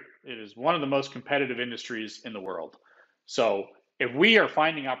it is one of the most competitive industries in the world. So if we are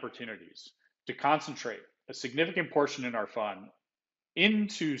finding opportunities to concentrate a significant portion in our fund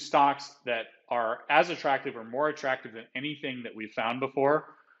into stocks that are as attractive or more attractive than anything that we've found before,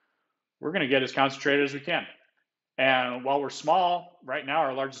 we're going to get as concentrated as we can. And while we're small, right now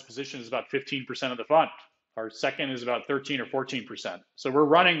our largest position is about 15% of the fund. Our second is about 13 or 14%. So we're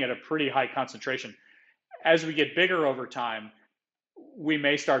running at a pretty high concentration. As we get bigger over time, we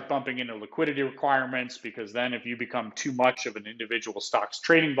may start bumping into liquidity requirements, because then if you become too much of an individual stock's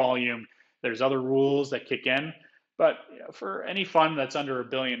trading volume, there's other rules that kick in. But for any fund that's under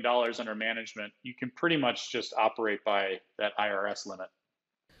 $1 billion under management, you can pretty much just operate by that IRS limit.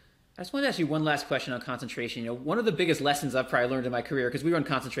 I just wanted to ask you one last question on concentration. One of the biggest lessons I've probably learned in my career, because we run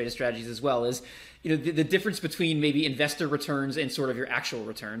concentrated strategies as well, is the difference between maybe investor returns and sort of your actual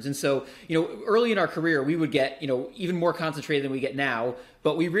returns. And so early in our career, we would get even more concentrated than we get now,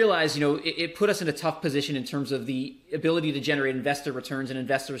 but we realized it put us in a tough position in terms of the ability to generate investor returns and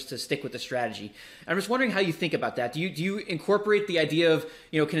investors to stick with the strategy. I'm just wondering how you think about that. Do you incorporate the idea of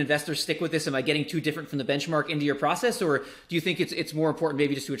can investors stick with this? Am I getting too different from the benchmark into your process, or do you think it's more important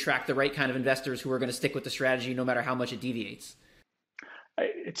maybe just to attract the right kind of investors who are going to stick with the strategy no matter how much it deviates?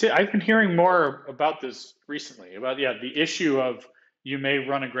 I've been hearing more about this recently, about the issue of you may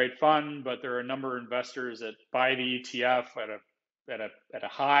run a great fund, but there are a number of investors that buy the ETF at a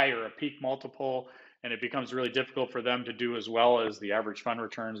high or a peak multiple, and it becomes really difficult for them to do as well as the average fund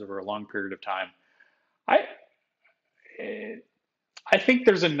returns over a long period of time. I think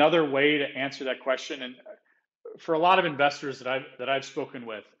there's another way to answer that question, and for a lot of investors that I've spoken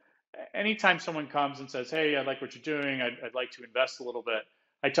with, anytime someone comes and says, "Hey, I like what you're doing. I'd like to invest a little bit,"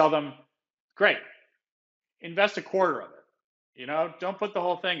 I tell them, "Great, invest a quarter of it. Don't put the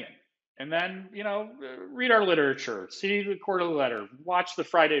whole thing in, and then read our literature, see the quarterly letter, watch the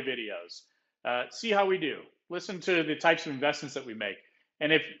Friday videos, see how we do, listen to the types of investments that we make,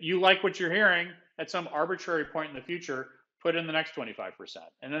 and if you like what you're hearing, at some arbitrary point in the future, put in the next 25%,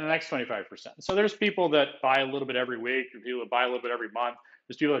 and then the next 25%." So there's people that buy a little bit every week, there's people that buy a little bit every month,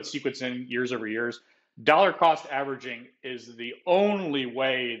 there's people that sequence in years over years. Dollar cost averaging is the only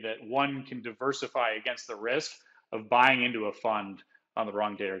way that one can diversify against the risk of buying into a fund on the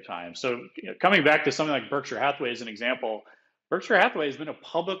wrong date or time. So coming back to something like Berkshire Hathaway as an example, Berkshire Hathaway has been a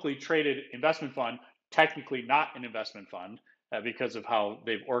publicly traded investment fund, technically not an investment fund because of how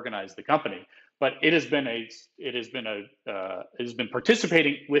they've organized the company. But it has been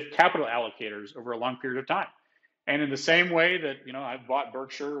participating with capital allocators over a long period of time. And in the same way that I've bought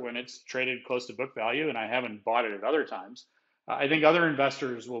Berkshire when it's traded close to book value, and I haven't bought it at other times, I think other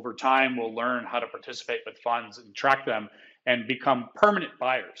investors over time will learn how to participate with funds and track them and become permanent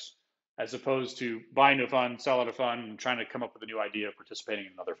buyers, as opposed to buying a fund, sell out a fund, and trying to come up with a new idea of participating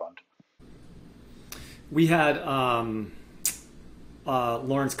in another fund. We had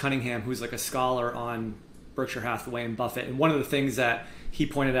Lawrence Cunningham, who's like a scholar on Berkshire Hathaway and Buffett, and one of the things that he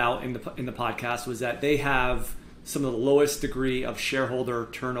pointed out in the podcast was that they have some of the lowest degree of shareholder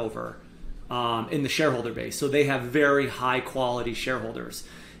turnover in the shareholder base. So they have very high quality shareholders.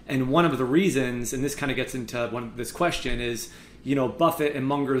 And one of the reasons, and this kind of gets into this question, is Buffett and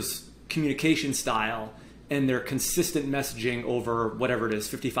Munger's communication style and their consistent messaging over whatever it is,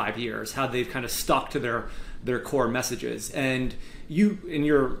 55 years, how they've kind of stuck to their core messages. And you, in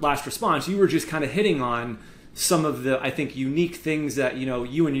your last response, you were just kind of hitting on some of the, I think, unique things that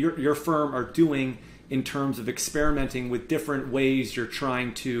you and your firm are doing in terms of experimenting with different ways you're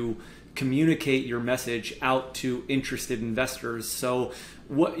trying to communicate your message out to interested investors. So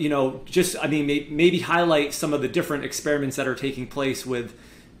what, maybe highlight some of the different experiments that are taking place with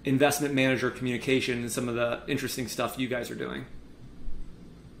investment manager communication and some of the interesting stuff you guys are doing.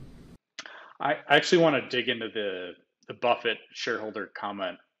 I actually want to dig into the Buffett shareholder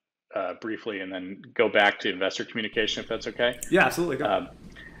comment briefly, and then go back to investor communication, if that's okay. Yeah, absolutely. Go.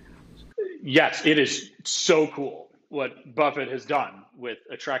 Yes, it is so cool what Buffett has done with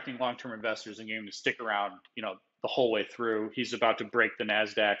attracting long-term investors and getting them to stick around, the whole way through. He's about to break the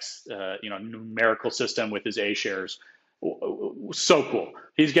Nasdaq's, numerical system with his A shares. So cool.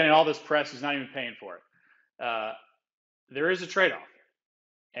 He's getting all this press. He's not even paying for it. There is a trade-off.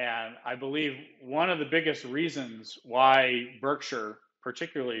 And I believe one of the biggest reasons why Berkshire,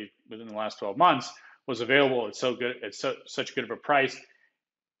 particularly within the last 12 months, was available at such good of a price,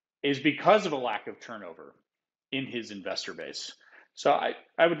 is because of a lack of turnover in his investor base. So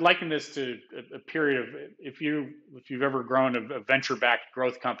I would liken this to a period of, if you've ever grown a venture-backed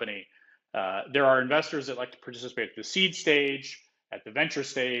growth company, there are investors that like to participate at the seed stage, at the venture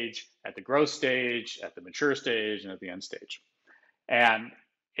stage, at the growth stage, at the mature stage, and at the end stage. And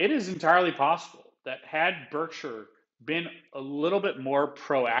it is entirely possible that had Berkshire been a little bit more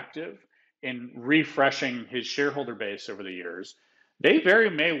proactive in refreshing his shareholder base over the years, they very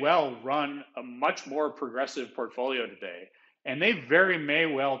may well run a much more progressive portfolio today. And they very may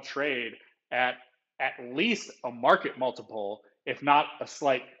well trade at least a market multiple, if not a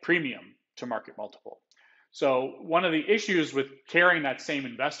slight premium to market multiple. So one of the issues with carrying that same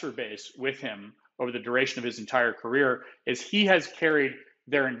investor base with him over the duration of his entire career is he has carried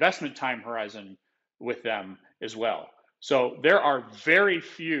their investment time horizon with them as well. So there are very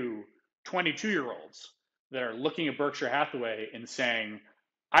few 22-year-olds that are looking at Berkshire Hathaway and saying,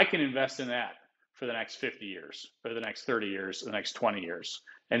 I can invest in that for the next 50 years, or the next 30 years, or the next 20 years.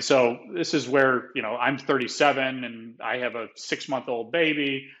 And so this is where, I'm 37 and I have a 6-month-old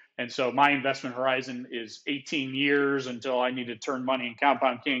baby. And so my investment horizon is 18 years until I need to turn money in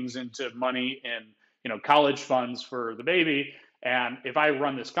Compound Kings into money in, college funds for the baby. And if I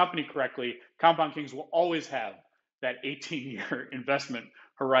run this company correctly, Compound Kings will always have that 18-year investment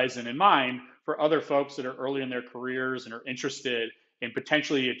horizon in mind for other folks that are early in their careers and are interested in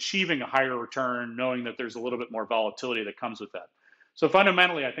potentially achieving a higher return, knowing that there's a little bit more volatility that comes with that. So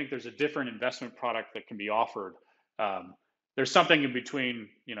fundamentally, I think there's a different investment product that can be offered. There's something in between,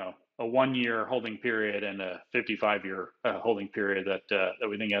 a 1-year holding period and a 55-year holding period that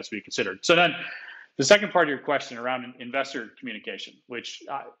we think has to be considered. So then the second part of your question around investor communication, which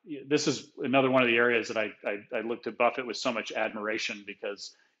this is another one of the areas that I looked at Buffett with so much admiration,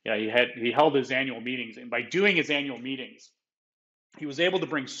 because he held his annual meetings, and by doing his annual meetings, he was able to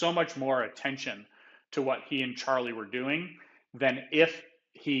bring so much more attention to what he and Charlie were doing than if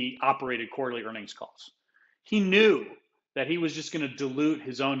he operated quarterly earnings calls. He knew that he was just going to dilute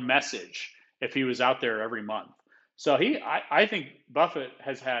his own message if he was out there every month. So I think Buffett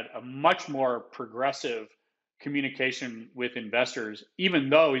has had a much more progressive communication with investors, even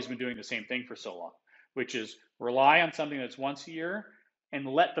though he's been doing the same thing for so long, which is rely on something that's once a year and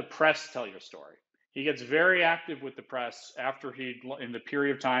let the press tell your story. He gets very active with the press in the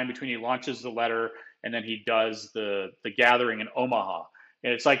period of time between he launches the letter and then he does the gathering in Omaha.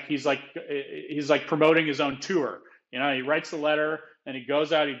 And it's like he's like promoting his own tour. He writes the letter and he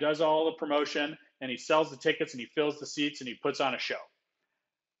goes out, he does all the promotion, and he sells the tickets and he fills the seats and he puts on a show.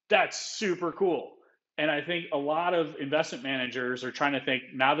 That's super cool. And I think a lot of investment managers are trying to think,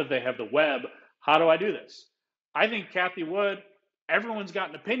 now that they have the web, how do I do this? I think Cathie Wood, everyone's got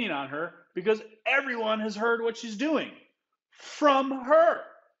an opinion on her because everyone has heard what she's doing from her.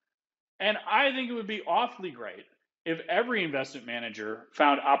 And I think it would be awfully great if every investment manager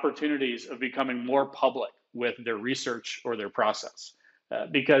found opportunities of becoming more public with their research or their process.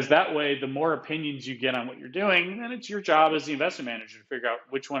 Because that way, the more opinions you get on what you're doing, then it's your job as the investment manager to figure out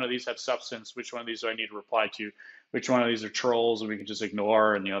which one of these have substance, which one of these do I need to reply to, which one of these are trolls and we can just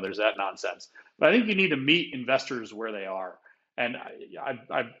ignore, and there's that nonsense. But I think you need to meet investors where they are. And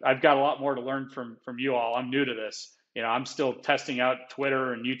I've got a lot more to learn from you all. I'm new to this. I'm still testing out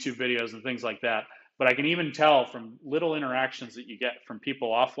Twitter and YouTube videos and things like that. But I can even tell from little interactions that you get from people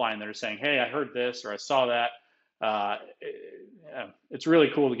offline that are saying, hey, I heard this or I saw that. It's really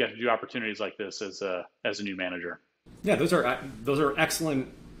cool to get to do opportunities like this as a new manager. Yeah, those are excellent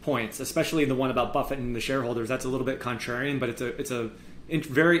points, especially the one about Buffett and the shareholders. That's a little bit contrarian, but it's a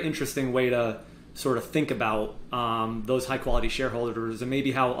very interesting way to sort of think about those high quality shareholders and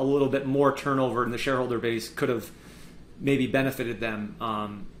maybe how a little bit more turnover in the shareholder base could have maybe benefited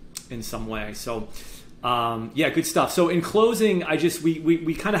them in some way. So yeah, good stuff. So in closing,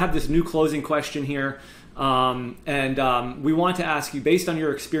 we kind of have this new closing question here. And we want to ask you, based on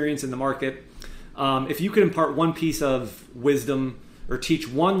your experience in the market, if you could impart one piece of wisdom or teach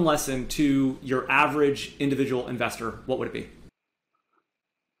one lesson to your average individual investor, what would it be?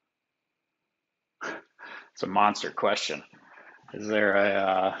 It's a monster question. Is there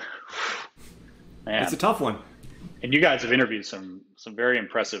man. It's a tough one. And you guys have interviewed some very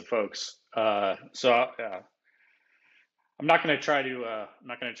impressive folks. So I'm not going to try to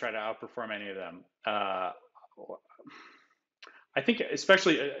outperform any of them. I think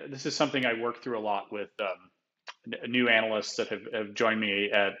especially this is something I work through a lot with new analysts that have joined me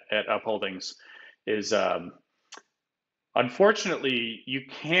at Upholdings. Is unfortunately you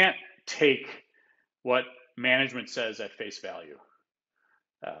can't take what management says at face value.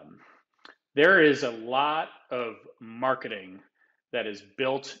 There is a lot of marketing that is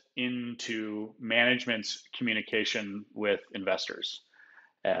built into management's communication with investors.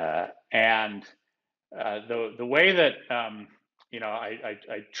 And the way that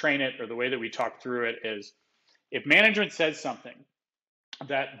I train it, or the way that we talk through it, is if management says something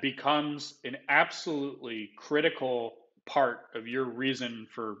that becomes an absolutely critical part of your reason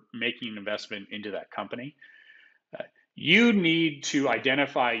for making an investment into that company, You need to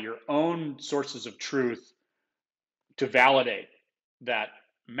identify your own sources of truth to validate that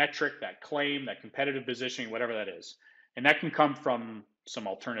metric, that claim, that competitive positioning, whatever that is. And that can come from some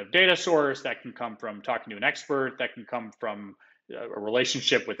alternative data source, that can come from talking to an expert, that can come from a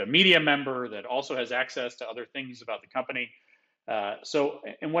relationship with a media member that also has access to other things about the company.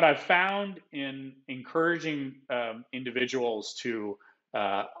 And what I've found in encouraging individuals to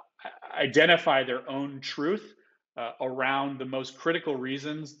identify their own truth around the most critical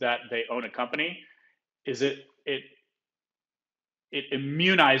reasons that they own a company is it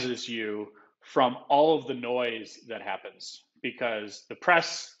immunizes you from all of the noise that happens, because the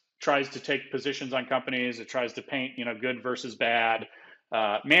press tries to take positions on companies. It tries to paint, good versus bad.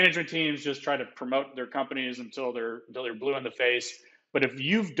 Management teams just try to promote their companies until they're blue in the face. But if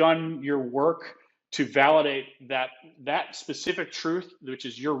you've done your work to validate that specific truth, which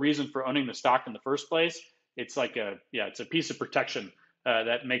is your reason for owning the stock in the first place, it's like it's a piece of protection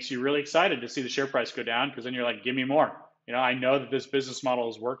that makes you really excited to see the share price go down, because then you're like, give me more. I know that this business model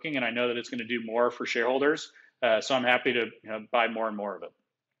is working, and I know that it's going to do more for shareholders. So I'm happy to buy more and more of it.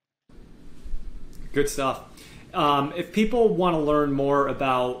 Good stuff. If people want to learn more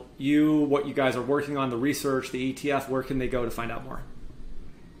about you, what you guys are working on, the research, the ETF, where can they go to find out more?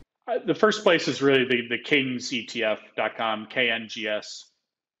 The first place is really the kingsetf.com, KNGS.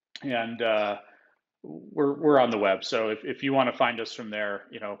 And we're on the web. So if you want to find us from there,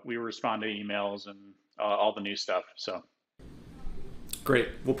 we respond to emails and all the new stuff. So great.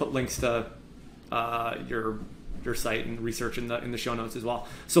 We'll put links to your site and research in the show notes as well.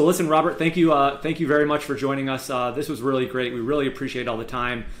 So listen, Robert, thank you very much for joining us. This was really great. We really appreciate all the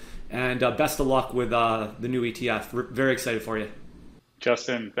time, and best of luck with the new ETF. We're very excited for you.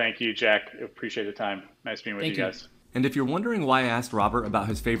 Justin, thank you. Jack, appreciate the time. Nice being with you guys. And if you're wondering why I asked Robert about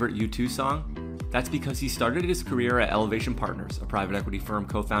his favorite U2 song, that's because he started his career at Elevation Partners, a private equity firm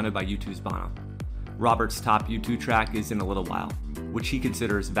co-founded by U2's Bono. Robert's top U2 track is In a Little While, which he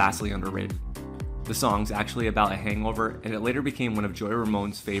considers vastly underrated. The song's actually about a hangover, and it later became one of Joey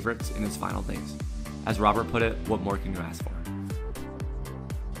Ramone's favorites in his final days. As Robert put it, what more can you ask for?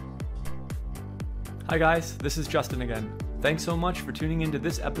 Hi guys, this is Justin again. Thanks so much for tuning into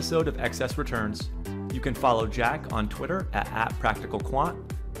this episode of Excess Returns. You can follow Jack on Twitter at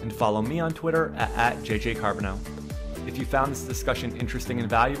 @PracticalQuant and follow me on Twitter at JJCarbonell. If you found this discussion interesting and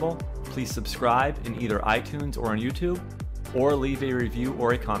valuable, please subscribe in either iTunes or on YouTube, or leave a review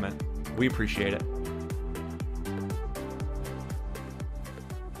or a comment. We appreciate it.